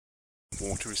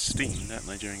water as steam, don't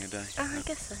they, during a day? Oh, I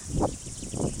guess so.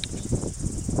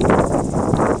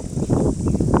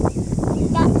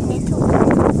 That little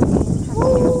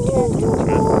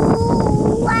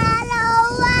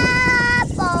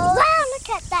wow, look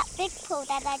at that big pool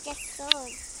that I just saw.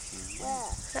 Wow.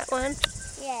 That one?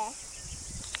 Yeah.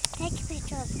 Take a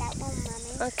picture of that one,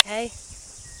 Mummy. Okay.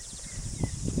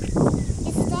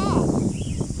 It's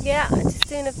there. Yeah, I'm just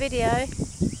doing a video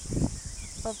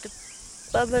of the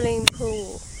bubbling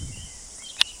pool.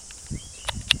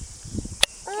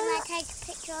 Can I take a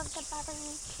picture of the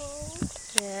bubbling pool?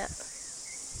 Yeah.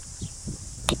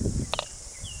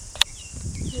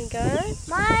 Here we go.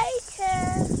 My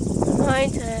turn. My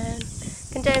turn.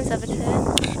 Can James have a turn?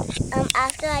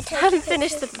 After I I take haven't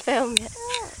finished the film yet.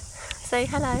 Say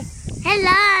hello.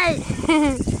 Hello.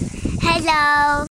 Hello.